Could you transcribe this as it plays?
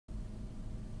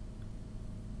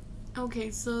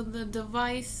Okay, so the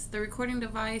device, the recording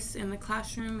device in the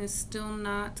classroom is still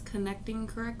not connecting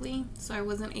correctly. So I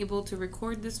wasn't able to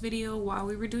record this video while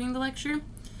we were doing the lecture.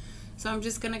 So I'm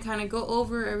just going to kind of go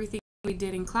over everything we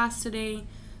did in class today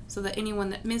so that anyone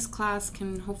that missed class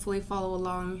can hopefully follow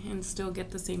along and still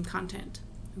get the same content.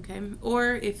 Okay,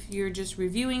 or if you're just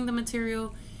reviewing the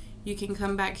material, you can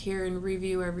come back here and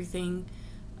review everything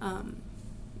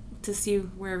to see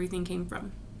where everything came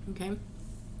from. Okay.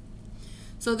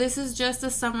 So this is just a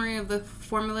summary of the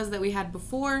formulas that we had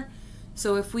before.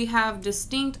 So if we have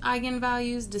distinct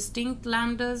eigenvalues, distinct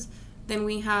lambdas, then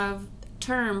we have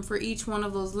term for each one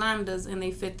of those lambdas and they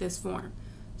fit this form.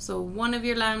 So one of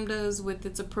your lambdas with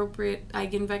its appropriate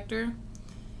eigenvector,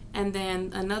 and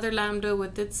then another lambda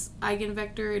with its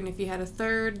eigenvector, and if you had a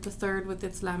third, the third with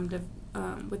its lambda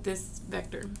with this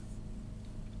vector.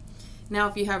 Now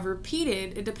if you have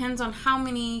repeated, it depends on how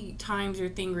many times your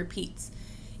thing repeats.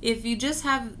 If you just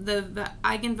have the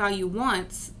eigenvalue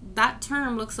once, that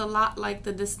term looks a lot like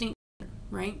the distinct,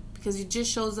 right? Because it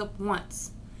just shows up once.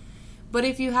 But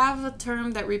if you have a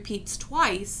term that repeats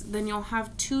twice, then you'll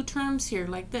have two terms here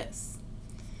like this.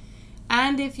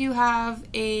 And if you have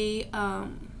a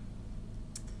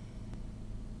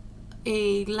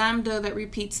lambda that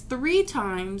repeats 3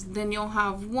 times, then you'll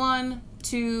have 1,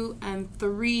 2, and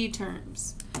 3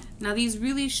 terms. Now these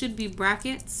really should be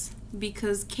brackets,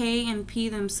 because K and P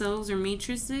themselves are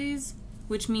matrices,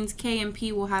 which means K and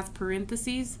P will have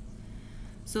parentheses.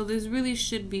 So this really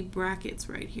should be brackets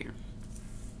right here.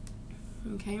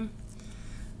 Okay.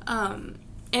 And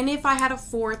if I had a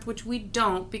fourth, which we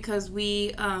don't, because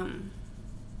we the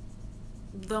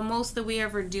most that we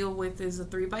ever deal with is a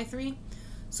 3 by 3.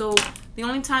 So the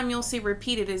only time you'll see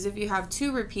repeated is if you have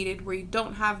 2 repeated where you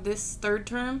don't have this third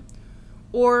term.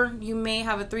 Or you may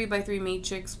have a 3 by 3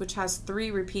 matrix which has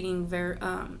 3 repeating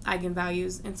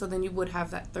eigenvalues, and so then you would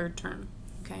have that third term.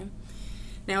 Okay.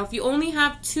 Now if you only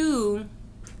have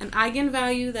an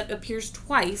eigenvalue that appears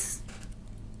twice,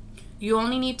 you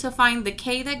only need to find the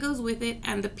K that goes with it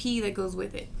and the P that goes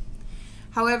with it.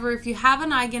 However, if you have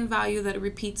an eigenvalue that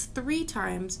repeats 3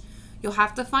 times, you'll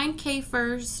have to find K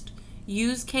first,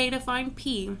 use K to find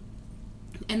P,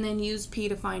 and then use P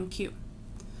to find Q.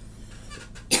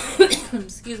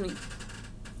 Excuse me.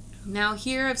 Now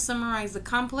here I've summarized the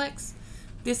complex.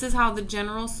 This is how the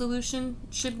general solution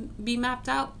should be mapped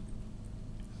out.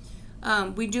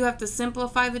 We do have to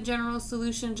simplify the general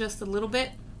solution just a little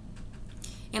bit.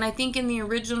 And I think in the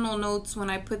original notes when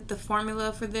I put the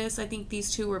formula for this, I think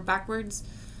these two were backwards.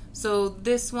 So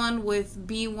this one with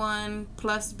B1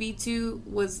 plus B2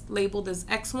 was labeled as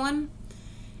X1,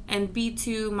 and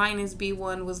B2 minus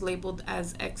B1 was labeled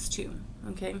as X2.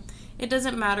 Okay, it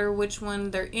doesn't matter which one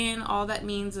they're in. All that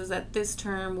means is that this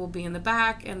term will be in the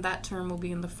back and that term will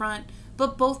be in the front,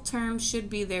 but both terms should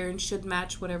be there and should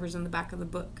match whatever's in the back of the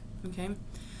book. Okay,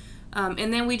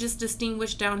 and then we just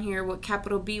distinguish down here what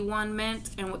capital B1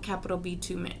 meant and what capital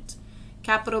B2 meant.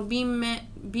 Capital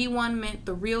B1 meant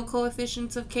the real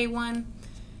coefficients of K1,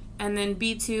 and then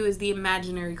B2 is the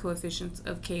imaginary coefficients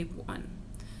of K1.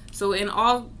 So in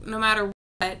all, no matter what,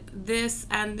 this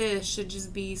and this should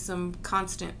just be some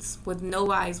constants with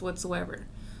no i's whatsoever,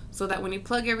 so that when you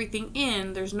plug everything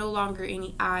in, there's no longer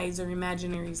any i's or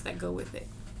imaginaries that go with it.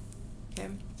 Okay.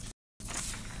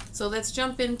 So let's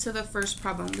jump into the first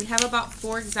problem. We have about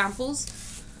 4 examples.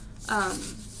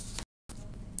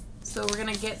 So we're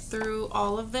going to get through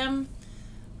all of them.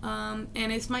 And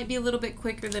it might be a little bit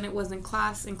quicker than it was in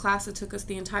class. In class, it took us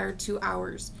the entire 2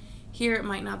 hours. Here, it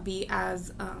might not be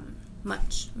as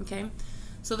much. Okay.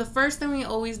 So the first thing we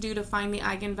always do to find the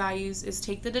eigenvalues is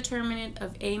take the determinant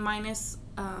of A minus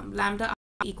lambda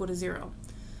I equal to 0.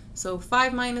 So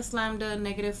 5 minus lambda,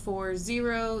 negative 4,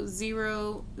 0,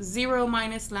 0, 0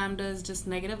 minus lambda is just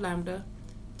negative lambda,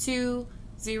 2,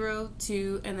 0,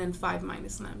 2, and then 5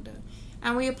 minus lambda.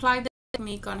 And we applied the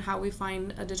technique on how we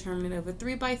find a determinant of a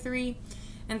 3 by 3,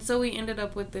 and so we ended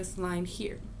up with this line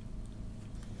here.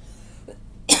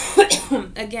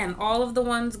 Again, all of the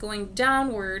ones going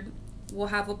downward will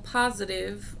have a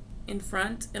positive in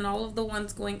front, and all of the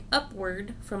ones going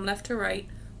upward from left to right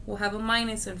will have a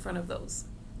minus in front of those.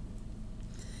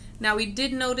 Now we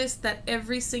did notice that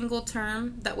every single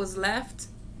term that was left,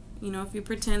 you know, if you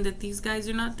pretend that these guys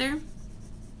are not there,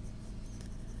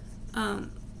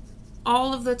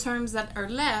 all of the terms that are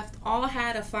left all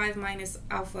had a 5 minus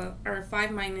alpha or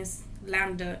 5 minus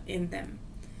lambda in them.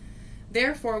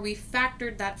 Therefore, we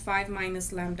factored that 5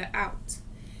 minus lambda out.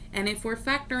 And if we're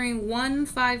factoring 1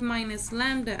 5 minus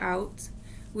lambda out,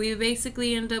 we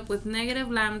basically end up with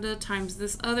negative lambda times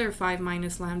this other 5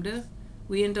 minus lambda.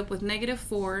 We end up with negative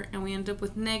 4, and we end up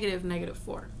with negative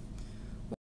 4.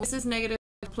 this is negative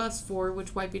plus 4,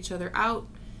 which wipe each other out.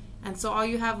 And so all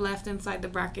you have left inside the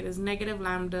bracket is negative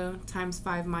lambda times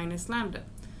 5 minus lambda.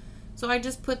 So I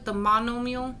just put the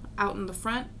monomial out in the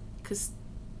front, because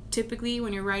typically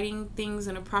when you're writing things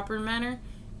in a proper manner,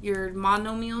 your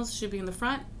monomials should be in the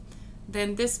front,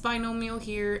 then this binomial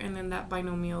here, and then that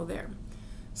binomial there.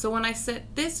 So when I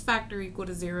set this factor equal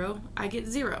to 0, I get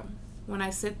 0. When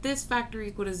I set this factor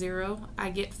equal to 0,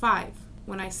 I get 5.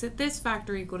 When I set this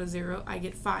factor equal to 0, I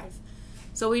get 5.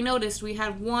 So we noticed we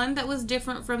had one that was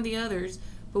different from the others,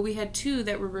 but we had two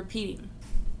that were repeating.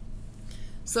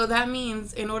 So that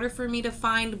means in order for me to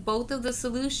find both of the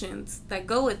solutions that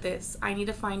go with this, I need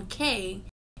to find k,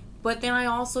 but then I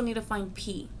also need to find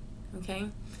p, okay?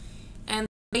 And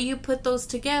the way you put those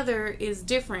together is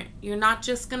different. You're not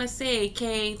just going to say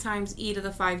k times e to the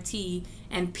 5t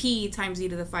and p times e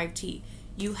to the 5t.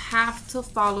 You have to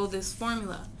follow this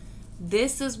formula.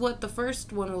 This is what the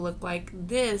first one will look like.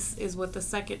 This is what the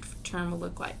second term will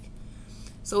look like.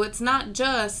 So it's not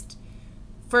just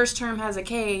first term has a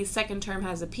k, second term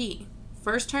has a p.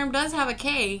 First term does have a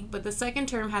k, but the second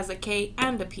term has a k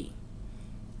and a p.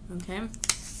 Okay?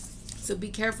 So be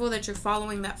careful that you're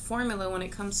following that formula when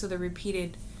it comes to the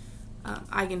repeated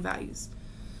eigenvalues.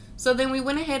 So then we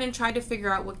went ahead and tried to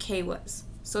figure out what k was.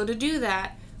 So to do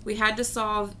that, we had to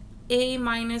solve a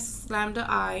minus lambda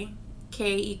I,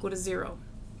 k equal to 0.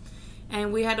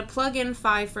 And we had to plug in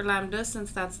 5 for lambda, since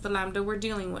that's the lambda we're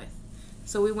dealing with.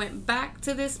 So we went back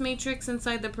to this matrix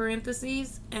inside the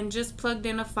parentheses and just plugged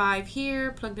in a 5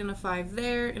 here, plugged in a 5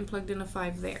 there, and plugged in a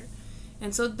 5 there.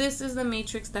 And so this is the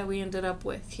matrix that we ended up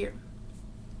with here.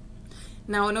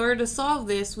 Now in order to solve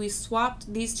this, we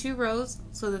swapped these two rows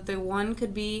so that the 1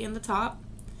 could be in the top.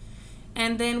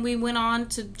 And then we went on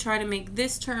to try to make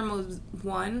this term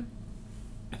 1.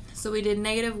 So we did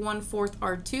negative 1/4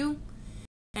 R2,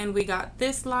 and we got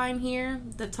this line here.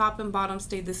 The top and bottom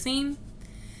stayed the same.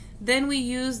 Then we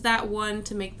used that 1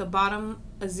 to make the bottom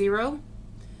a 0.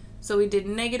 So we did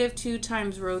negative 2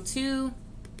 times row 2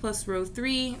 plus row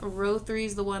 3. Row 3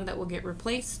 is the one that will get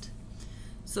replaced.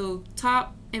 So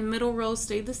top and middle row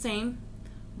stayed the same.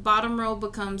 Bottom row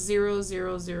becomes 0,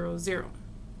 0, 0, 0.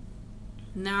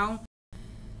 Now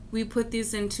we put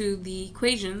this into the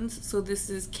equations. So this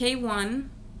is k1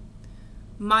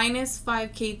 minus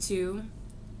 5k2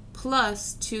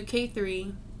 plus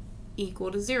 2k3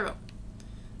 equal to 0.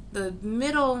 The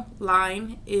middle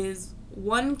line is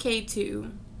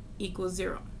 1k2 equals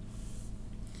 0.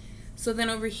 So then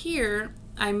over here,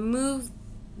 I moved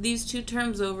these two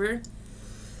terms over.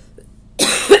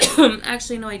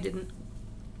 Actually, no, I didn't.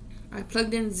 I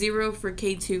plugged in 0 for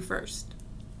k2 first.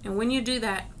 And when you do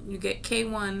that, you get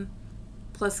k1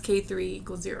 plus k3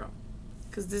 equals 0.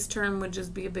 Because this term would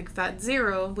just be a big fat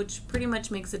 0, which pretty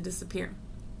much makes it disappear.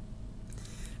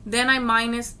 Then I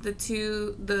minus the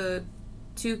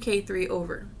 2k3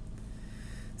 over.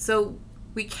 So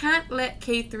we can't let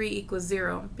k3 equal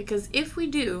 0, because if we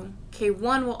do,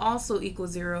 k1 will also equal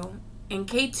 0, and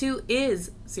k2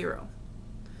 is 0.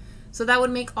 So that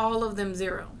would make all of them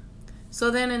 0.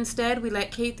 So then instead we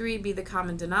let k3 be the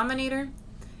common denominator,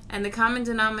 and the common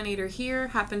denominator here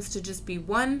happens to just be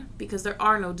 1 because there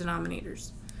are no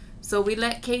denominators. So we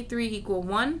let k3 equal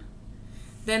 1.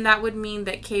 Then that would mean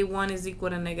that k1 is equal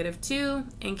to negative 2,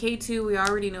 and k2 we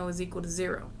already know is equal to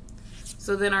 0.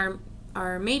 So then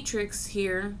our matrix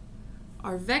here,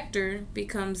 our vector,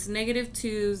 becomes negative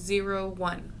 2, 0,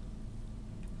 1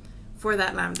 for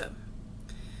that lambda.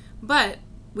 But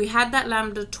we had that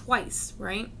lambda twice,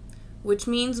 right? Which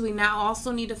means we now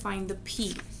also need to find the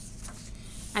p.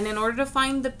 And in order to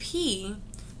find the p,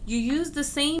 you use the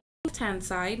same left-hand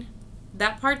side.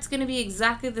 That part's going to be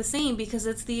exactly the same because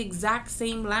it's the exact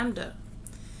same lambda.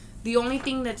 The only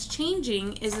thing that's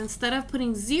changing is instead of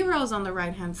putting zeros on the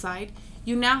right-hand side,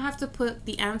 you now have to put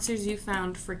the answers you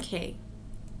found for k.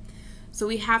 So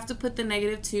we have to put the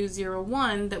negative 2, 0,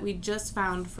 1 that we just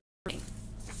found for k.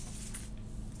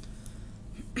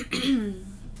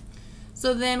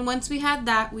 So then once we had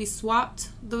that, we swapped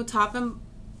the top and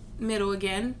middle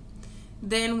again.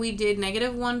 Then we did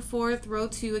negative 1/4 row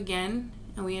 2 again,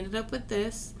 and we ended up with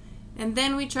this. And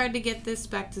then we tried to get this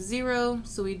back to 0,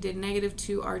 so we did negative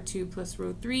 2 R2 plus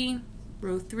row 3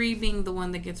 being the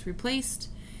one that gets replaced.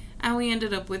 And we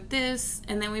ended up with this,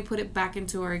 and then we put it back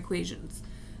into our equations.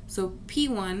 So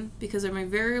P1, because my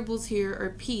variables here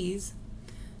are P's,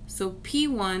 so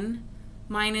P1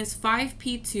 minus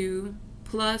 5P2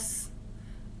 plus,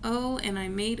 oh, and I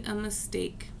made a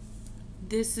mistake.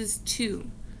 This is 2.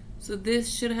 So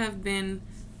this should have been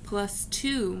plus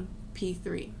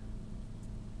 2P3.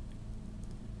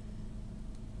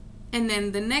 And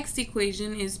then the next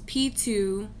equation is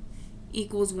P2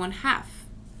 equals 1/2.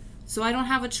 So I don't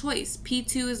have a choice.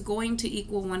 P2 is going to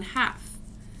equal 1/2.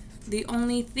 The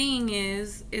only thing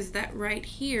is that right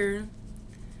here,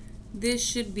 this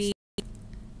should be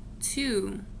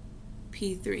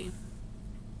 2P3.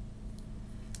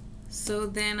 So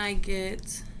then I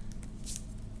get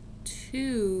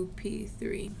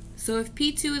 2P3. So if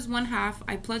P2 is 1/2,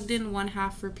 I plugged in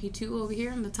 1/2 for P2 over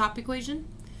here in the top equation,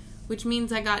 which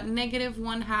means I got negative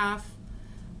 1/2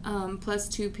 plus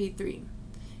 2P3.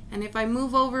 And if I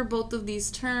move over both of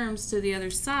these terms to the other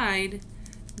side,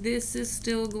 this is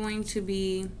still going to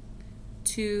be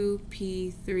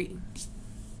 2P3.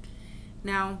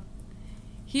 Now,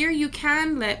 here you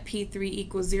can let P3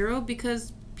 equal 0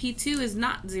 because P2 is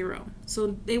not 0.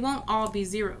 So they won't all be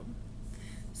 0.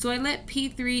 So I let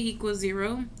P3 equal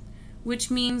 0, which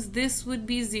means this would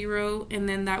be 0, and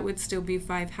then that would still be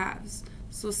 5/2.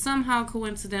 So somehow,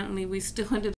 coincidentally, we still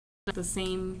ended up with the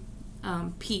same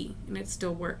P, and it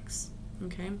still works,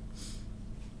 okay?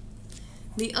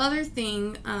 The other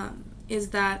thing is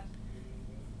that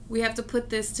we have to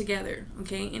put this together,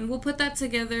 okay? And we'll put that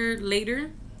together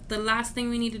later. The last thing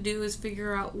we need to do is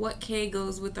figure out what K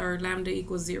goes with our lambda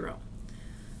equals 0.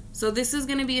 So this is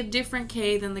going to be a different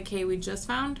K than the K we just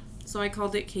found, so I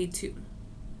called it K2.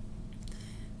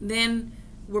 Then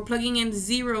we're plugging in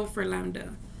 0 for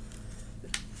lambda.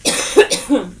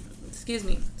 Excuse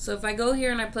me. So if I go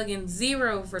here and I plug in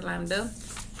 0 for lambda,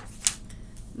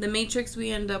 the matrix we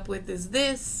end up with is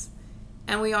this,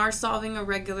 and we are solving a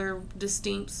regular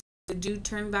distinct, so we do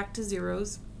turn back to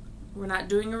zeros. We're not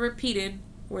doing a repeated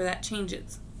where that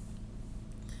changes.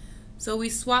 So we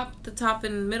swapped the top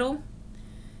and middle,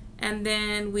 and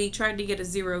then we tried to get a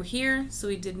 0 here, so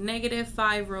we did negative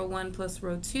 5 row 1 plus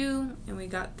row 2, and we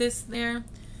got this there.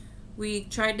 We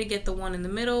tried to get the 1 in the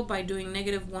middle by doing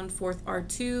negative 1/4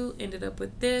 R2, ended up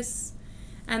with this.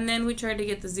 And then we tried to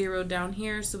get the 0 down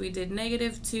here, so we did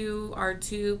negative 2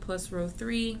 R2 plus row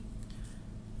 3.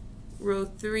 Row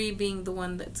 3 being the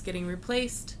one that's getting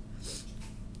replaced.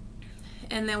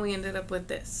 And then we ended up with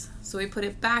this. So we put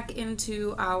it back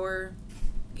into our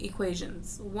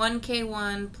equations.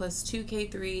 1K1 plus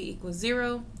 2K3 equals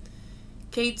 0.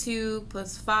 K2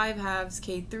 plus 5/2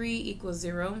 K3 equals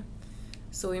 0.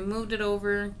 So we moved it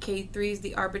over. K3 is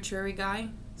the arbitrary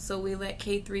guy, so we let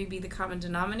K3 be the common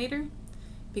denominator,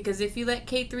 because if you let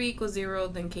K3 equal 0,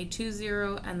 then K2 is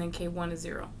 0, and then K1 is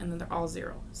 0, and then they're all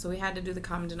 0. So we had to do the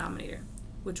common denominator,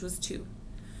 which was 2,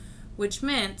 which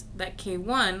meant that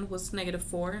K1 was negative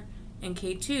 4, and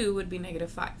K2 would be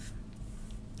negative 5.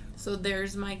 So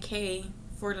there's my K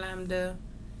for lambda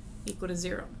equal to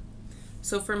 0.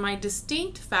 So for my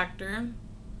distinct factor,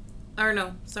 or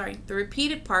no, sorry, the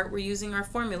repeated part, we're using our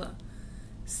formula.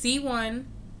 C1,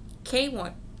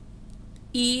 K1,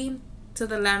 e to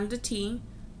the lambda t,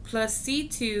 plus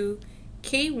C2,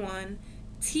 K1,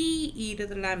 t e to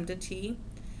the lambda t,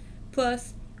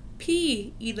 plus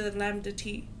p e to the lambda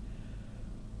t.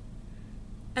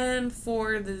 And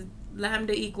for the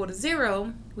lambda equal to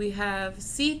 0, we have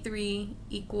C3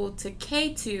 equal to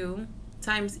K2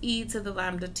 times e to the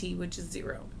lambda t, which is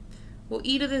 0. Well,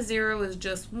 e to the 0 is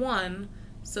just 1,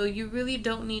 so you really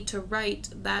don't need to write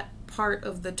that part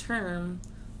of the term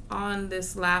on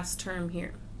this last term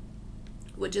here,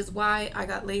 which is why I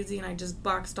got lazy and I just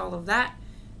boxed all of that,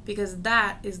 because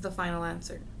that is the final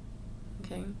answer,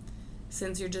 okay?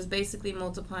 Since you're just basically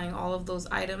multiplying all of those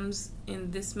items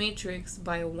in this matrix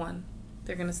by a 1,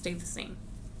 they're going to stay the same.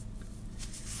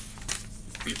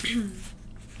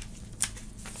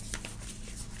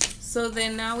 So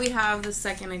then now we have the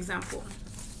second example,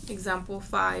 example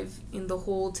 5 in the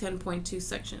whole 10.2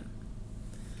 section.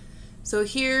 So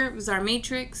here is our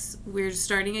matrix. We're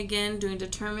starting again doing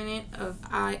determinant of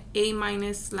a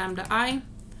minus lambda I.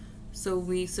 So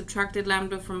we subtracted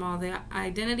lambda from all the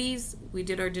identities. We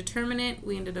did our determinant.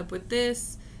 We ended up with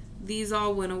this. These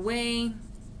all went away.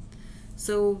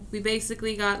 So we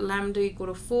basically got lambda equal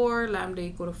to 4, lambda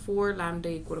equal to 4, lambda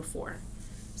equal to 4.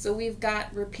 So we've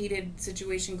got repeated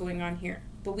situation going on here.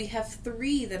 But we have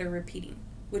 3 that are repeating,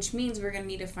 which means we're going to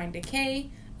need to find a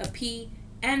K, a P,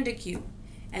 and a Q.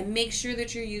 And make sure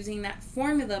that you're using that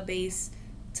formula base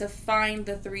to find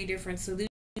the 3 different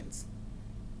solutions.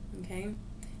 Okay?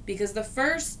 Because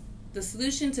the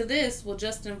solution to this will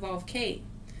just involve K.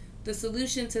 The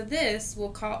solution to this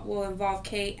will involve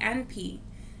K and P.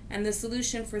 And the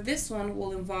solution for this one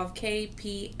will involve K,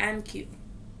 P, and Q.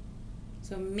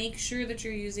 So make sure that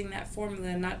you're using that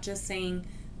formula, not just saying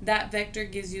that vector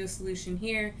gives you a solution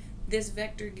here, this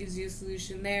vector gives you a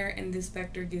solution there, and this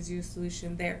vector gives you a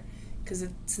solution there. Because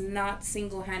it's not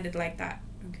single-handed like that,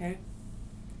 okay?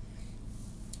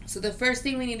 So the first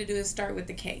thing we need to do is start with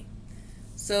the K.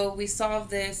 So we solve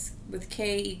this with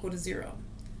k equal to 0.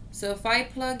 So if I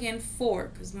plug in 4,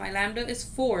 because my lambda is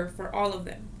 4 for all of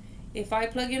them, if I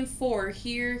plug in 4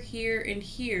 here, here, and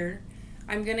here,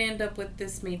 I'm going to end up with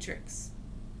this matrix.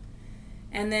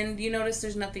 And then you notice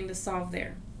there's nothing to solve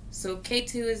there. So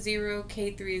K2 is 0,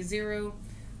 K3 is 0.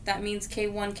 That means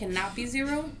K1 cannot be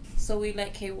 0, so we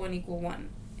let K1 equal 1.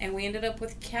 And we ended up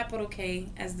with capital K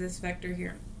as this vector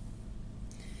here.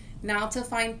 Now to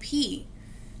find P,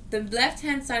 the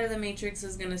left-hand side of the matrix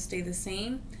is going to stay the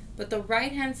same, but the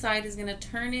right-hand side is going to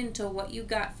turn into what you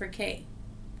got for K.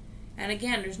 And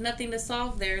again, there's nothing to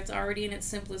solve there. It's already in its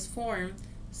simplest form.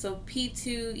 So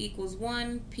P2 equals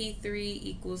 1, P3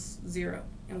 equals 0.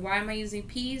 And why am I using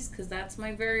P's? Because that's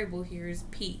my variable here is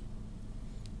P.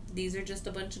 These are just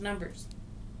a bunch of numbers.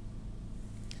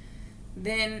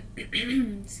 Then,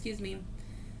 excuse me,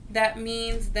 that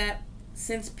means that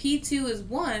since P2 is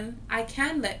 1, I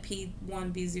can let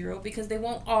P1 be 0 because they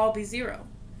won't all be 0.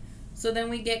 So then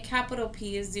we get capital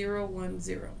P is 0, 1,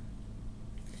 0.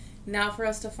 Now for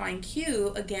us to find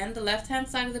Q, again, the left-hand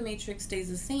side of the matrix stays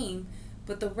the same,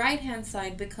 but the right-hand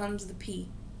side becomes the P,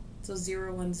 so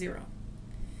 0, 1, 0.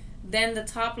 Then the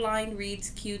top line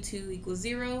reads Q2 equals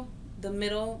 0. The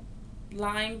middle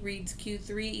line reads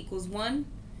Q3 equals 1.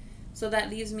 So that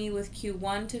leaves me with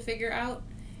Q1 to figure out.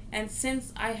 And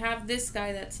since I have this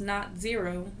guy that's not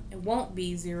 0, it won't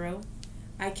be 0,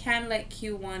 I can let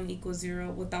Q1 equal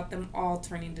 0 without them all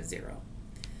turning to 0.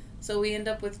 So we end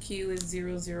up with Q is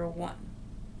 0, 0, 1.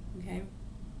 Okay?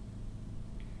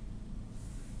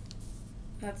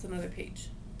 That's another page.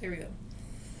 There we go.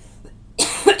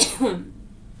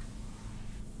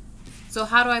 So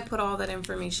how do I put all that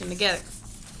information together?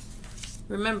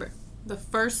 Remember, the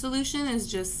first solution is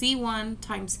just C1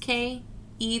 times K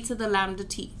e to the lambda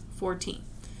t, 14.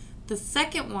 The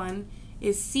second one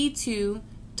is C2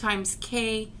 times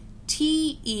K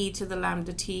t e to the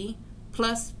lambda t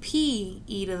plus P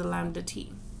e to the lambda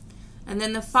t. And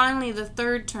then finally the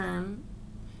third term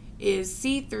is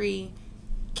C3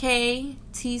 K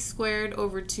t squared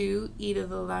over 2 e to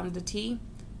the lambda t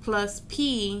plus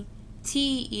P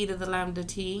t e to the lambda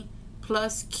t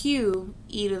plus Q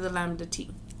e to the lambda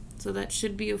t. So that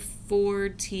should be a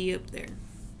 4t up there.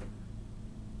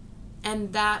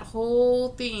 And that whole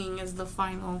thing is the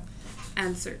final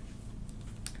answer.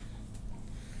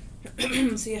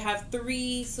 So you have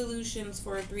 3 solutions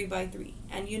for a 3 by 3.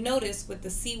 And you notice with the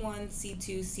C1,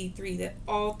 C2, C3 that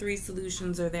all 3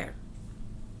 solutions are there.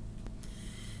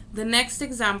 The next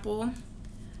example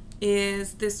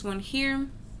is this one here.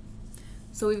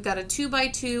 So we've got a 2 by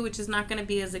 2, which is not going to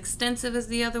be as extensive as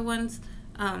the other ones,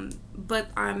 but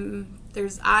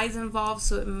there's i's involved,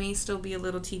 so it may still be a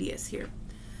little tedious here.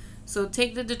 So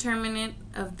take the determinant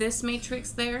of this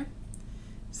matrix there.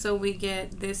 So we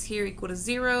get this here equal to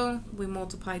 0. We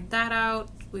multiplied that out.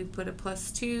 We put a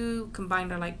plus 2,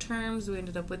 combined our like terms. We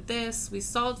ended up with this. We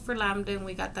solved for lambda, and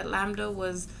we got that lambda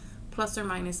was plus or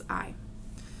minus I.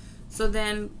 So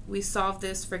then we solve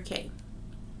this for K.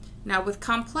 Now with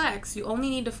complex, you only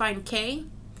need to find K,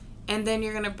 and then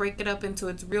you're going to break it up into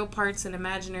its real parts and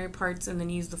imaginary parts and then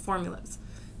use the formulas.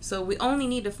 So we only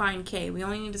need to find K. We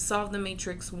only need to solve the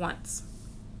matrix once.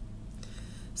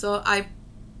 So I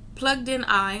plugged in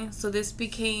I, so this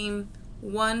became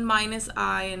 1 minus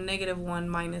I and negative 1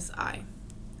 minus I.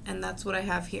 And that's what I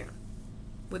have here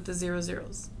with the 0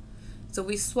 zeros. So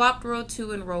we swapped row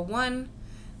 2 and row 1.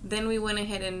 Then we went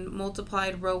ahead and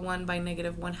multiplied row 1 by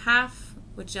negative 1/2,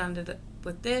 which ended up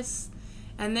with this.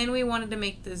 And then we wanted to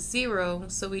make this 0,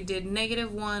 so we did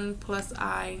negative 1 plus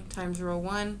I times row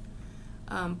 1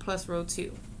 plus row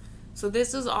 2. So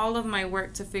this was all of my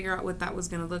work to figure out what that was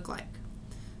going to look like.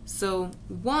 So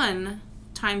 1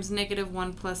 times negative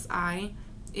 1 plus I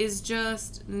is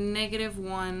just negative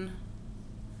 1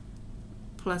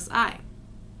 plus I.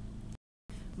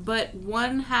 But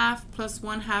 1/2 plus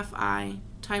 1/2 I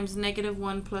times negative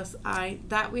 1 plus I,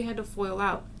 that we had to FOIL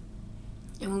out.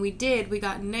 And when we did, we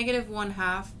got negative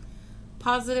 1/2,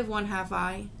 positive 1/2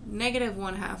 I, negative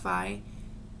 1/2 I,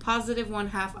 positive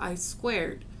 1/2 I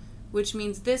squared, which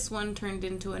means this one turned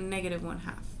into a negative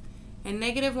 1/2. And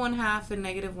negative 1/2 and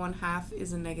negative 1/2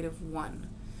 is a negative 1.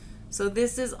 So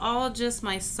this is all just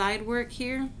my side work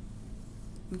here.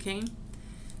 Okay.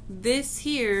 This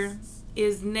here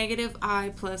is negative I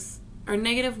plus, or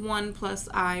negative 1 plus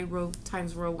I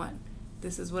times row 1.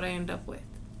 This is what I end up with.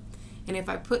 And if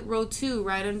I put row 2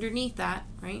 right underneath that,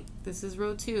 right, this is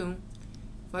row 2.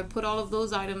 If I put all of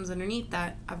those items underneath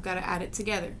that, I've got to add it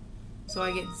together. So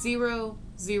I get 0,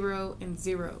 0, and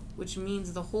 0, which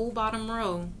means the whole bottom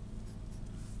row,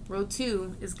 row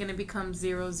 2, is going to become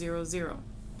 0, 0, 0.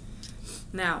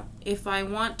 Now, if I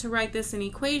want to write this in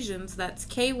equations, that's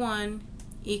K1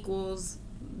 equals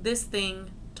this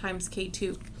thing times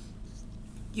K2.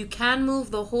 You can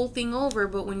move the whole thing over,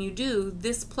 but when you do,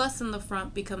 this plus in the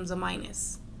front becomes a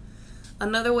minus.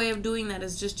 Another way of doing that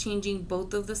is just changing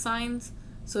both of the signs,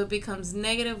 so it becomes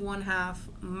negative 1/2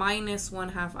 minus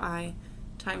 1/2 I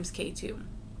times K2.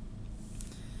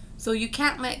 So you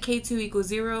can't let K2 equal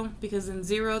 0, because then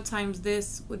 0 times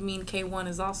this would mean K1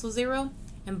 is also 0,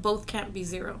 and both can't be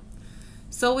 0.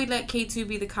 So we let K2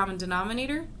 be the common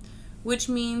denominator, which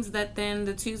means that then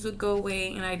the 2's would go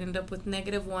away and I'd end up with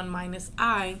negative 1 minus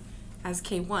I as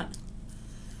K1.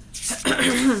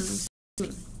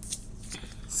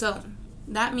 So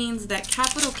that means that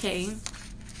capital K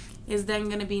is then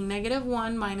going to be negative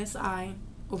 1 minus I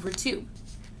over 2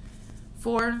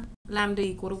 for lambda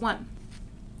equal to 1.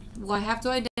 Well, I have to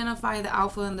identify the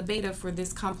alpha and the beta for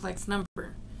this complex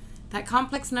number. That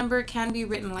complex number can be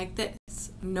written like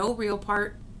this: no real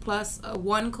part plus a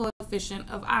 1 coefficient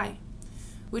of I,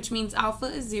 which means alpha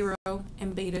is 0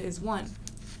 and beta is 1.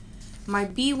 My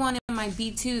B1 and my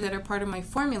B2 that are part of my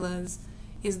formulas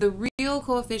is the real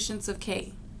coefficients of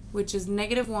K, which is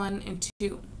negative 1 and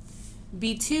 2.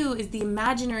 B2 is the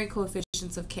imaginary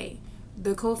coefficients of K.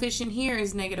 The coefficient here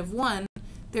is negative 1.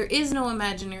 There is no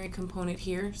imaginary component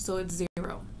here, so it's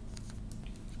 0.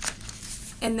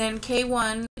 And then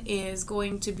K1 is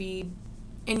going to be,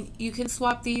 and you can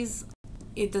swap these,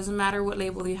 it doesn't matter what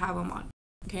label you have them on,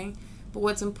 okay? But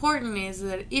what's important is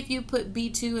that if you put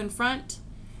B2 in front,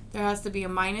 there has to be a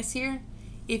minus here.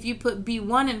 If you put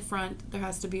B1 in front, there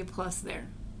has to be a plus there,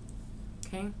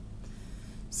 okay?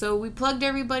 So we plugged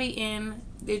everybody in.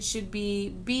 It should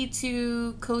be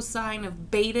B2 cosine of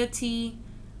beta t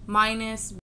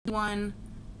minus B1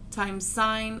 times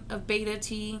sine of beta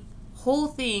t, whole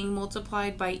thing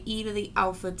multiplied by e to the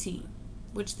alpha t,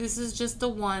 which this is just a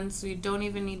 1, so you don't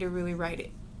even need to really write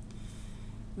it.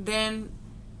 Then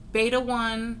beta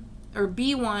 1 or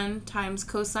B1 times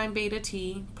cosine beta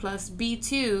t plus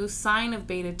B2 sine of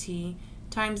beta t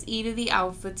times e to the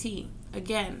alpha t.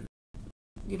 Again,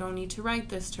 you don't need to write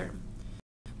this term.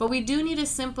 But we do need to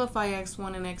simplify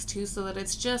x1 and x2 so that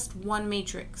it's just one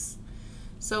matrix.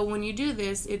 So when you do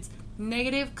this, it's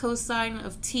negative cosine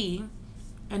of t,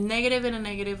 a negative and a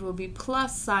negative will be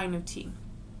plus sine of t.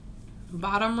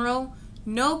 Bottom row,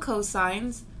 no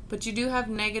cosines, but you do have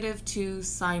negative 2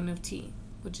 sine of t,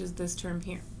 which is this term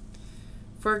here.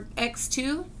 For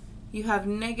x2, you have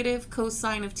negative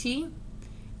cosine of t,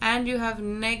 and you have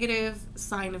negative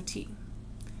sine of t.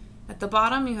 At the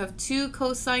bottom, you have 2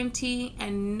 cosine t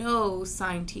and no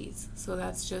sine t's. So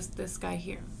that's just this guy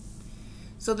here.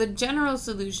 So the general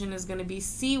solution is going to be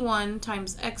c1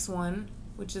 times x1,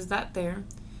 which is that there,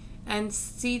 and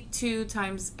c2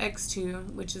 times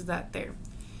x2, which is that there.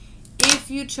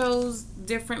 If you chose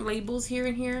different labels here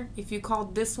and here, if you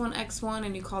called this one x1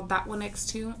 and you called that one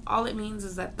x2, all it means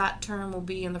is that that term will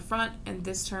be in the front and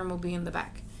this term will be in the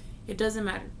back. It doesn't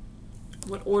matter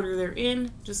what order they're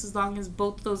in, just as long as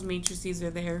both those matrices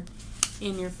are there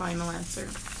in your final answer.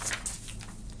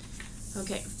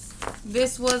 Okay,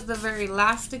 this was the very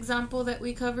last example that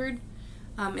we covered,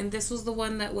 and this was the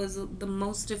one that was the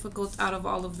most difficult out of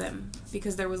all of them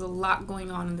because there was a lot going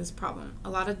on in this problem. A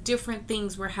lot of different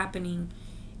things were happening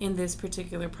in this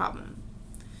particular problem.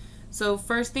 So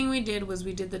first thing we did was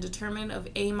we did the determinant of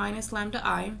a minus lambda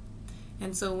I,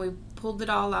 and so we pulled it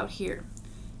all out here.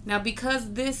 Now,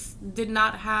 because this did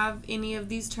not have any of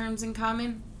these terms in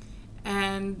common,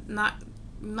 and not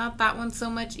that one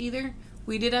so much either,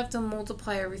 we did have to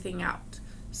multiply everything out.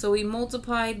 So we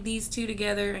multiplied these two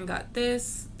together and got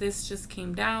this. This just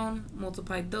came down,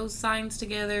 multiplied those signs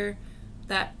together,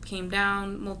 that came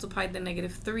down, multiplied the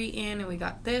negative 3 in, and we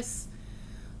got this.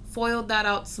 Foiled that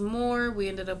out some more, we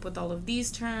ended up with all of these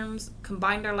terms.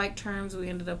 Combined our like terms, we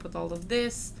ended up with all of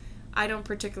this. I don't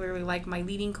particularly like my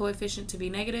leading coefficient to be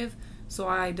negative, so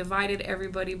I divided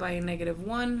everybody by a negative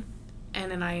 1,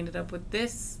 and then I ended up with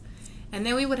this. And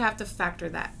then we would have to factor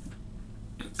that.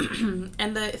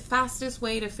 And the fastest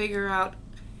way to figure out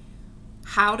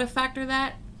how to factor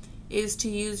that is to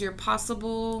use your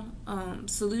possible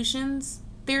solutions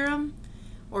theorem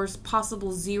or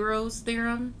possible zeros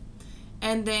theorem,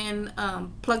 and then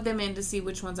plug them in to see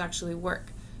which ones actually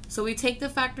work. So we take the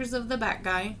factors of the back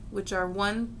guy, which are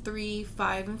 1, 3,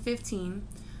 5, and 15,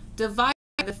 divide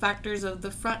by the factors of the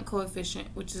front coefficient,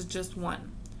 which is just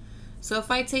 1. So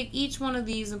if I take each one of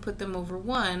these and put them over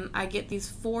 1, I get these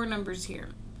 4 numbers here.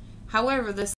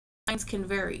 However, the signs can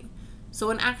vary.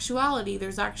 So in actuality,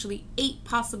 there's actually 8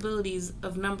 possibilities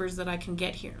of numbers that I can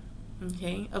get here,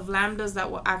 okay, of lambdas that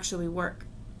will actually work.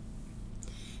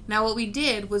 Now what we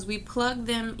did was we plugged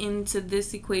them into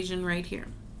this equation right here.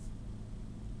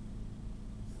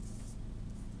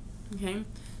 Okay,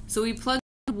 so we plugged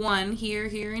 1 here,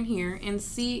 here, and here, and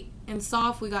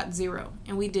saw if we got 0,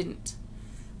 and we didn't.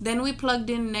 Then we plugged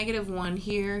in -1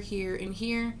 here, here, and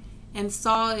here, and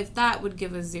saw if that would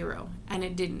give us 0, and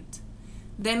it didn't.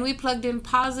 Then we plugged in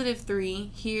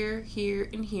 +3 here, here,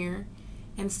 and here,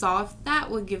 and saw if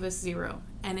that would give us 0,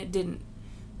 and it didn't.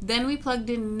 Then we plugged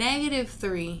in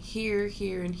 -3 here,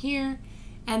 here, and here,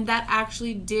 and that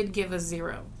actually did give us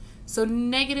 0. So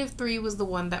 -3 was the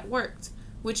one that worked,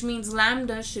 which means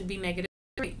lambda should be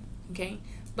 -3, okay?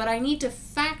 But I need to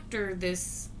factor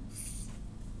this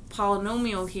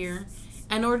polynomial here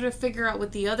in order to figure out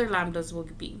what the other lambdas will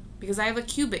be, because I have a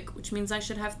cubic, which means I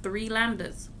should have 3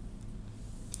 lambdas.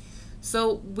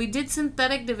 So we did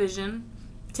synthetic division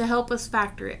to help us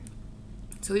factor it.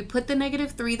 So we put the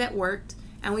 -3 that worked,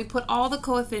 and we put all the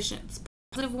coefficients,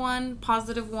 +1,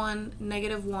 +1,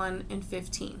 -1, and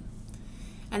 15.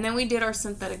 And then we did our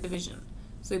synthetic division.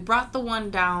 So we brought the 1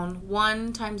 down.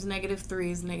 1 times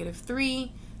 -3 is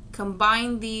 -3.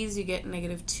 Combine these, you get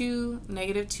 -2.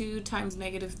 -2 times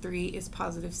 -3 is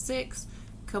 +6.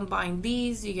 Combine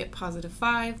these, you get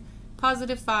 +5.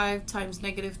 +5 times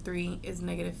 -3 is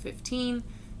 -15.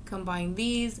 Combine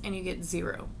these, and you get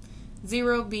 0.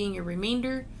 0 being your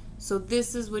remainder. So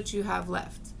this is what you have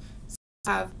left. So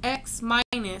you have x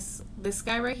minus this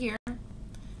guy right here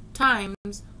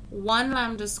times 1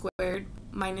 lambda squared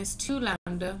minus 2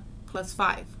 lambda plus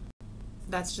 5.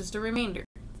 That's just a remainder.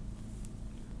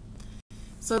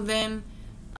 So then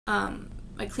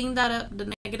I cleaned that up,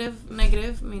 the negative,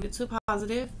 made it to a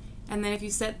positive, and then if you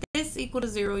set this equal to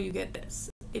 0, you get this.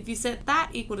 If you set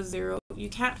that equal to 0, you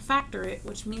can't factor it,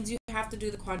 which means you have to do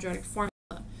the quadratic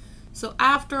formula. So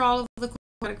after all of the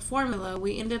quadratic formula,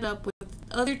 we ended up with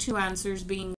the other two answers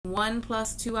being 1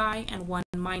 plus 2i and 1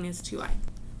 minus 2i.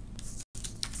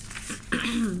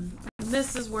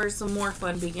 This is where some more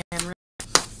fun began, right?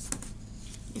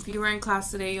 If you were in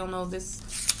class today, you'll know this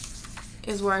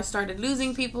is where I started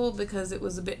losing people because it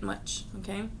was a bit much,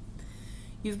 okay?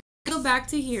 You've got to go back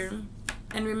to here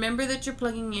and remember that you're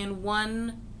plugging in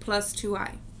 1 plus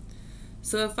 2i.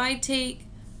 So if I take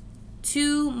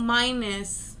 2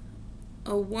 minus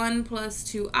a 1 plus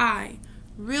 2i,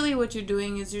 really what you're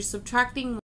doing is you're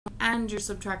subtracting 1 and you're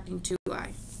subtracting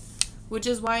 2i, which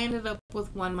is why I ended up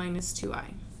with 1 minus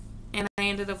 2i. And I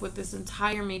ended up with this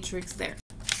entire matrix there.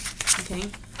 Okay,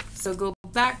 so go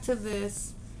back to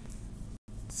this.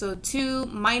 So 2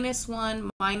 minus 1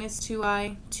 minus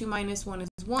 2i, 2 minus 1 is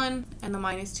 1, and the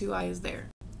minus 2i is there.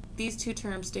 These two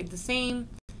terms stayed the same.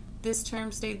 This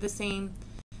term stayed the same.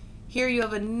 Here you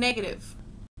have a negative.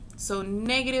 So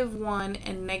 -1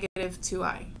 and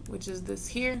 -2i, which is this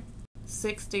here.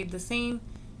 6 stayed the same.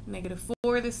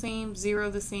 -4 the same. 0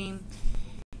 the same.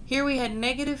 Here we had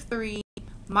 -3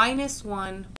 minus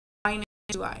 1 minus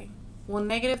 2i. Well,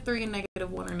 -3 and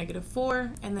 -1 are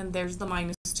 -4, and then there's the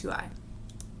minus 2i.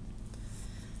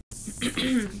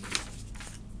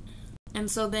 And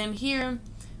so then here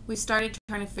we started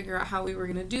trying to figure out how we were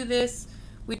going to do this.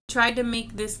 We tried to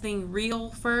make this thing real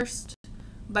first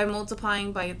by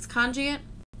multiplying by its conjugate,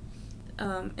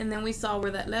 and then we saw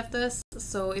where that left us.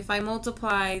 So if I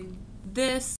multiply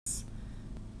this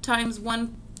times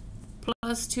 1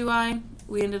 plus 2i,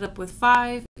 we ended up with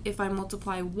 5. If I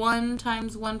multiply 1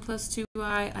 times 1 plus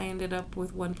 2i, I ended up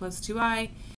with 1 plus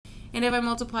 2i. And if I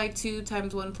multiply 2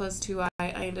 times 1 plus 2i,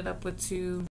 I ended up with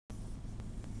 2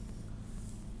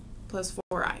 plus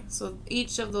 4i. So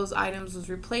each of those items was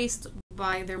replaced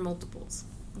by their multiples.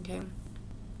 Okay.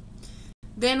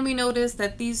 Then we noticed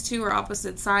that these two are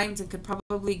opposite signs and could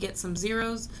probably get some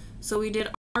zeros. So we did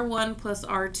r1 plus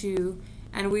r2,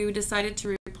 and we decided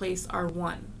to replace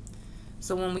r1.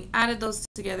 So when we added those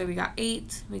together, we got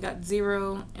 8, we got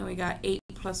 0, and we got 8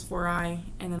 plus 4i,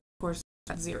 and then of course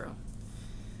we got 0.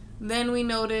 Then we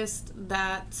noticed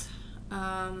that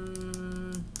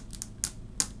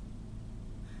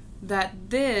that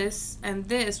this and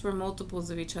this were multiples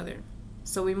of each other.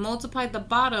 So we multiplied the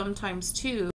bottom times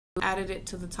 2, added it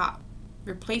to the top,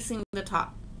 replacing the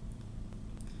top.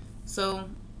 So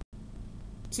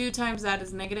 2 times that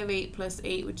is -8 plus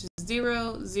 8, which is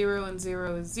 0. 0 and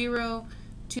 0 is 0.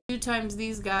 2 times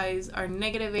these guys are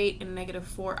 -8 and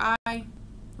 -4i.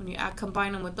 When you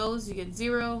combine them with those, you get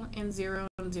 0, and 0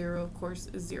 and 0, of course,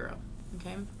 is 0.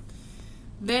 Okay.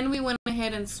 Then we went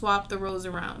ahead and swapped the rows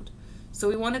around. So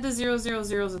we wanted the 0, 0,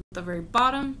 0s at the very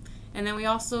bottom, and then we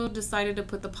also decided to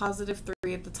put the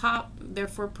 +3 at the top,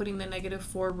 therefore putting the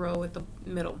 -4 row at the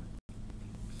middle.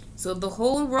 So the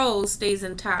whole row stays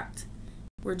intact.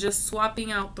 We're just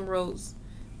swapping out the rows.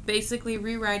 basically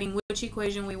rewriting which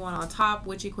equation we want on top,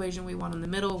 which equation we want in the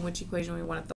middle, and which equation we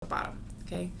want at the bottom.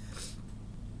 Okay.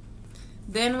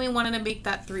 Then we wanted to make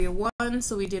that 3 a 1,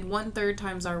 so we did 1/3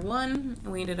 times our 1,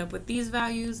 and we ended up with these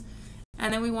values.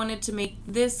 And then we wanted to make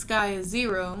this guy a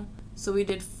 0, so we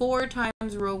did 4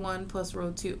 times row 1 plus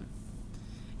row 2.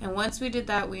 And once we did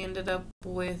that, we ended up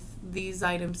with these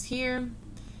items here.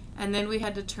 And then we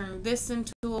had to turn this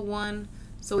into a 1,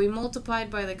 so we multiplied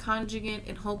by the conjugate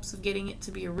in hopes of getting it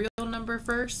to be a real number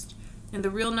first. And the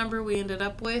real number we ended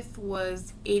up with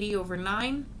was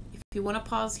 80/9. If you want to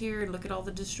pause here and look at all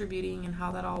the distributing and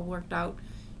how that all worked out,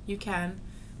 you can.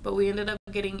 But we ended up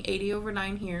getting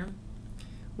 80/9 here.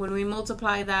 When we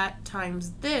multiply that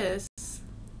times this,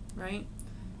 right,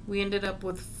 we ended up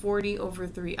with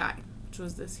 40/3i, which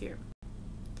was this here.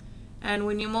 And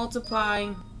when you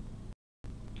multiply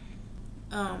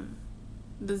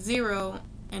the 0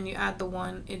 and you add the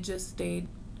 1, it just stayed,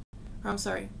 or I'm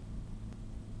sorry,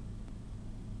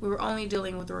 we were only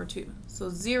dealing with row 2. So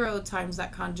 0 times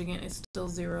that conjugate is still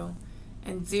 0,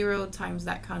 and 0 times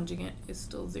that conjugate is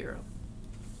still 0.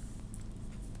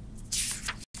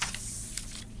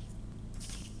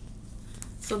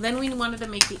 So then we wanted to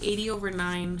make the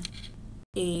 80/9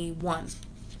 a 1.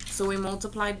 So we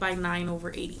multiplied by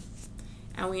 9/80,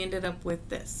 and we ended up with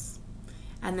this.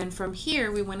 And then from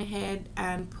here, we went ahead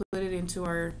and put it into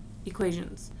our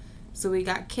equations. So we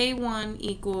got K1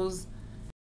 equals,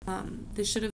 this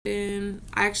should have been,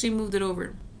 I actually moved it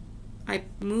over. I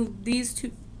moved these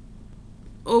two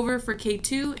over for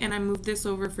K2, and I moved this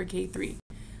over for K3.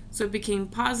 So it became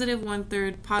positive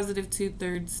 1/3, positive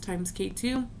 2/3 times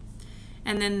K2,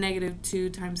 and then negative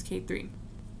 2 times K3.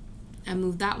 I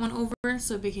moved that one over,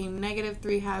 so it became negative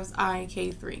 3/2 I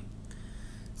K3.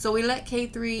 So we let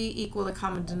K3 equal the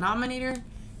common denominator,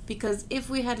 because if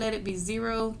we had let it be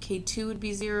 0, K2 would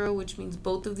be 0, which means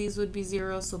both of these would be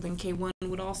 0, so then K1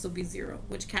 would also be 0,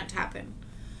 which can't happen.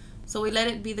 So we let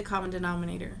it be the common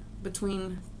denominator.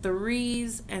 Between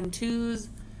 3's and 2's,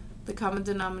 the common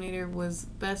denominator was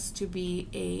best to be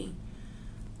a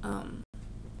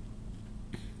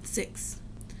 6.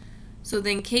 So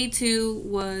then K2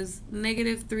 was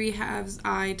negative 3/2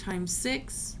 I times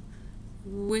 6,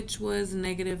 which was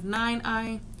negative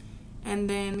 9i, and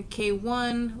then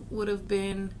K1 would have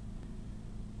been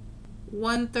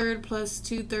 1/3 plus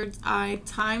 2/3 I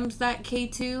times that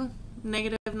K2,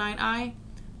 negative 9i,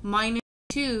 minus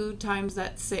 2 times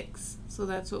that 6. So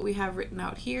that's what we have written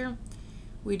out here.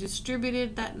 We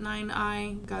distributed that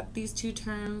 9i, got these two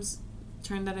terms,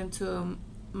 turned that into a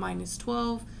minus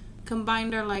 12,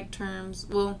 combined our like terms.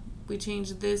 Well, we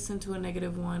changed this into a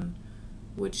negative 1,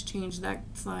 which changed that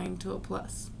sign to a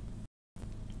plus.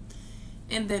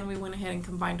 And then we went ahead and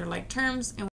combined our like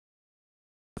terms and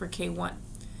for K1.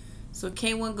 So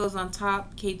K1 goes on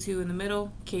top, K2 in the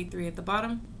middle, K3 at the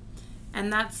bottom.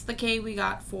 And that's the K we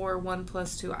got for 1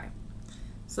 plus 2i.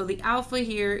 So the alpha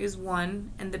here is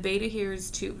 1 and the beta here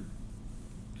is 2.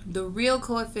 The real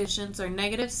coefficients are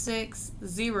negative 6,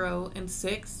 0, and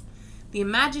 6. The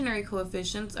imaginary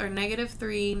coefficients are negative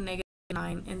 3, negative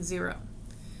 9, and 0.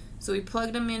 So we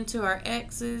plugged them into our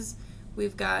x's.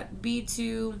 We've got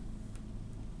b2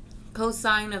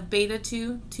 cosine of beta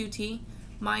 2, 2t,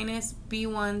 minus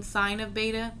b1 sine of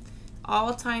beta,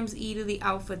 all times e to the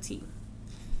alpha t.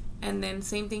 And then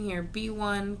same thing here,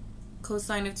 b1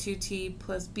 cosine of 2t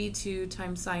plus b2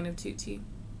 times sine of 2t.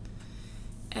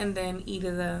 And then e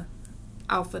to the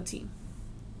alpha t.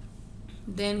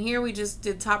 Then here we just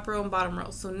did top row and bottom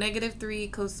row. So negative 3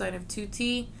 cosine of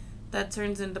 2t, that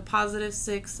turns into positive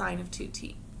 6 sine of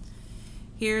 2t.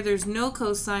 Here there's no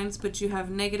cosines, but you have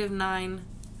negative 9.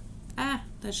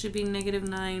 That should be negative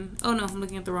 9. Oh no, I'm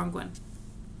looking at the wrong one.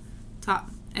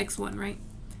 Top, x1, right?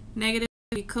 Negative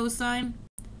 3 cosine,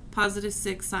 positive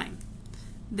 6 sine.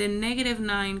 Then negative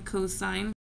 9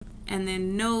 cosine, and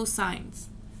then no sines.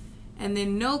 And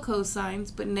then no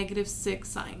cosines, but negative 6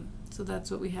 sine. So that's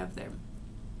what we have there.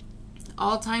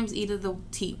 All times e to the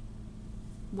t.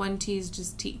 1t is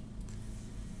just t.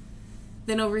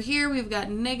 Then over here we've got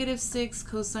negative 6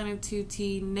 cosine of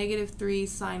 2t, negative 3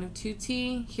 sine of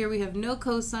 2t. Here we have no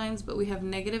cosines, but we have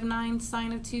negative 9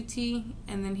 sine of 2t.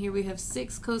 And then here we have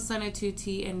 6 cosine of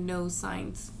 2t and no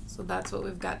sines. So that's what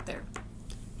we've got there.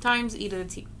 Times e to the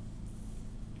t.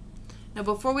 Now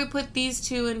before we put these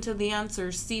two into the answer,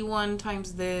 c1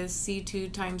 times this,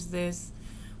 c2 times this,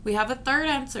 we have a third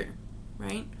answer,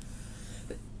 right?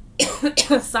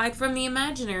 Aside from the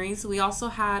imaginaries, we also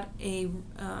had a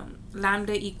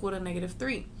lambda equal to negative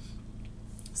 3.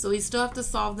 So we still have to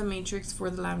solve the matrix for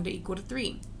the lambda equal to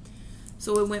 3.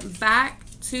 So we went back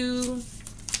to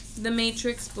the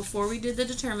matrix before we did the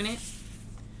determinant.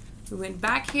 We went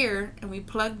back here and we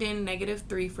plugged in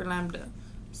 -3 for lambda.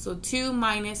 So 2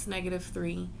 minus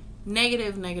 -3,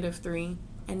 -3,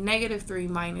 and -3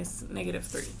 minus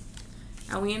 -3.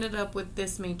 And we ended up with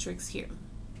this matrix here.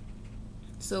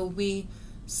 So we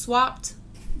swapped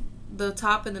the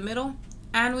top and the middle,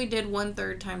 and we did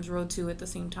 1/3 times row 2 at the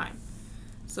same time.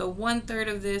 So 1/3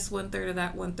 of this, 1/3 of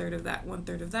that, 1/3 of that,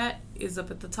 1/3 of that is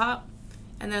up at the top,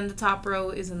 and then the top row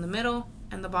is in the middle,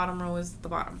 and the bottom row is the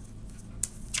bottom.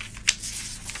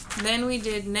 Then we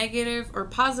did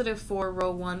 +4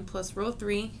 row 1 plus row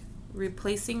 3,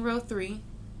 replacing row 3,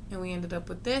 and we ended up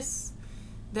with this.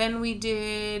 Then we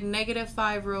did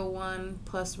 -5 row 1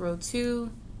 plus row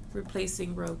 2,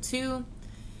 replacing row 2.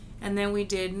 And then we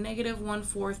did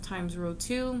 -1/4 times row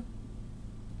 2.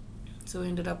 So we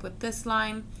ended up with this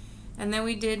line. And then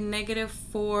we did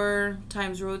 -4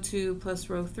 times row 2 plus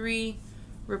row 3,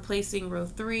 replacing row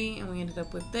 3, and we ended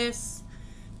up with this.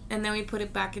 And then we put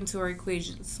it back into our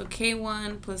equations. So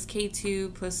K1 plus K2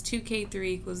 plus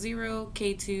 2K3 equals 0,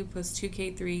 K2 plus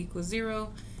 2K3 equals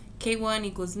 0, K1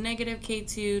 equals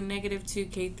 -K2,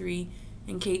 -2K3,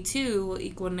 and K2 will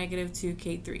equal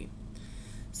 -2K3.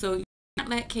 So you can't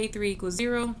let K3 equal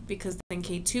 0 because then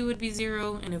K2 would be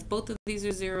 0, and if both of these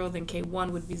are 0, then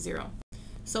K1 would be 0.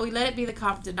 So we let it be the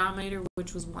common denominator,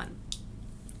 which was 1.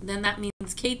 Then that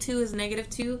means K2 is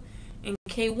 -2, and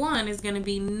K1 is going to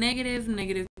be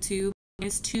 -2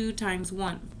 minus 2 times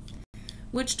 1,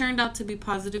 which turned out to be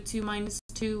 +2 minus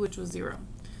 2, which was 0.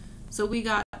 So we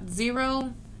got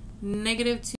 0,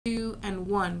 -2, and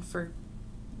 1 for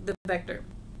the vector.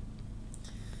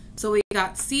 So we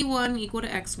got C1 equal to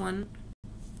X1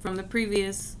 from the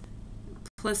previous,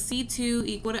 plus C2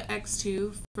 equal to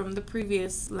X2 from the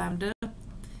previous lambda.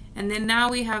 And then now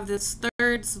we have this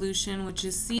third solution, which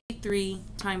is C3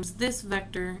 times this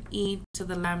vector e to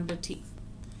the lambda t.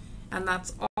 And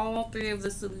that's all 3 of the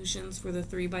solutions for the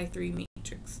 3x3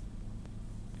 matrix.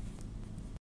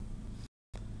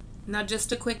 Now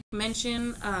just a quick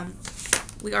mention,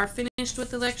 we are finished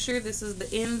with the lecture. This is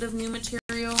the end of new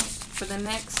material. For the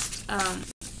next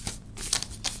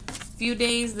few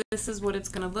days, this is what it's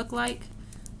going to look like.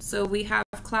 So we have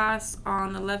class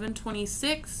on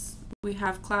 11/26. We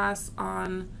have class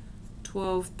on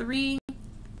 12/3,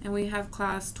 and we have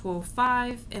class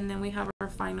 12/5, and then we have our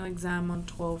final exam on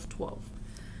 12/12.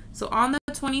 So on the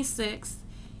 26th,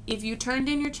 if you turned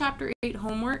in your chapter 8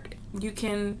 homework, you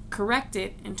can correct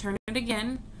it and turn it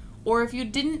again, or if you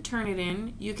didn't turn it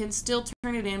in, you can still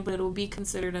turn it in, but it will be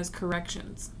considered as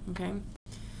corrections, okay?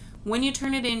 When you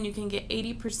turn it in, you can get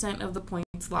 80% of the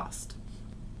points lost.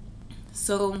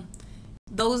 So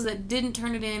those that didn't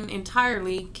turn it in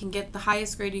entirely can get the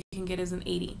highest grade you can get is an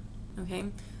 80, okay?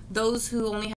 Those who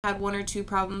only had 1 or 2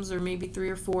 problems, or maybe 3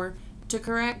 or 4 to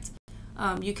correct,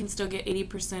 you can still get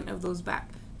 80% of those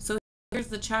back. So here's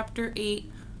the chapter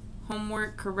 8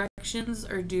 homework corrections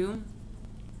are due.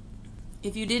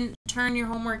 If you didn't turn your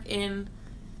homework in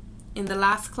the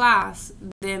last class,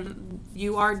 then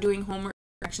you are doing homework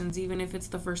corrections even if it's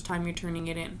the first time you're turning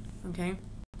it in, okay?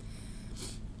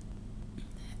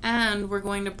 And we're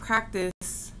going to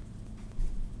practice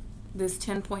this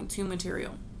 10.2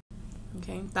 material.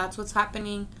 Okay, that's what's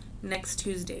happening next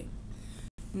Tuesday.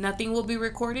 Nothing will be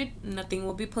recorded, nothing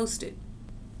will be posted.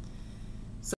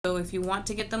 So if you want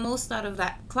to get the most out of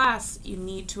that class, you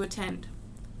need to attend.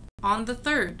 On the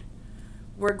 3rd,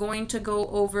 we're going to go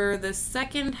over the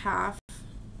second half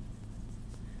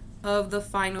of the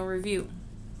final review,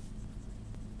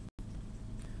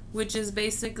 which is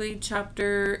basically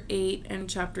chapter 8 and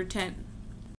chapter 10.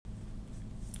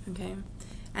 Okay,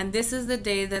 and this is the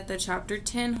day that the chapter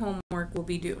 10 homework will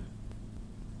be due.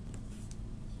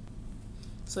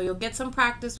 So you'll get some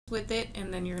practice with it,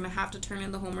 and then you're going to have to turn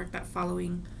in the homework that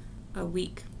following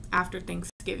week after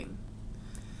Thanksgiving.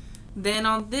 Then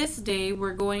on this day,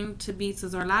 we're going to be, this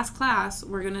is our last class,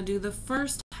 we're going to do the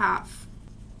first half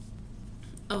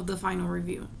of the final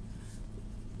review,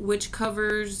 which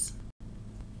covers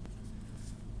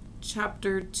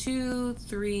chapter 2,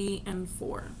 3, and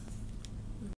 4.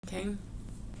 Okay?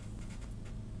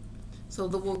 So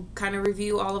we'll kind of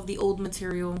review all of the old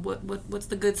material. What's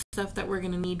the good stuff that we're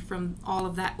going to need from all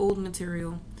of that old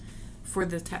material for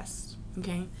the test.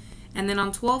 Okay? And then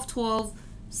on 12/12,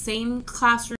 same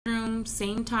classroom,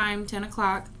 same time, 10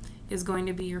 o'clock, is going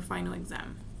to be your final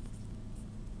exam.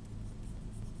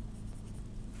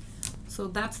 So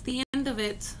that's the end of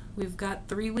it. We've got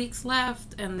 3 weeks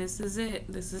left, and this is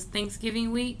it. This is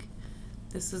Thanksgiving week,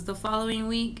 this is the following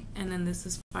week, and then this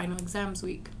is final exams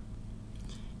week.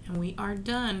 And we are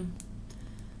done.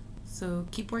 So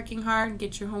keep working hard,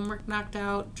 get your homework knocked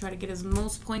out, try to get as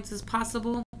most points as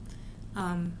possible.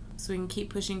 so we can keep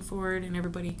pushing forward and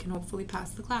everybody can hopefully pass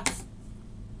the class.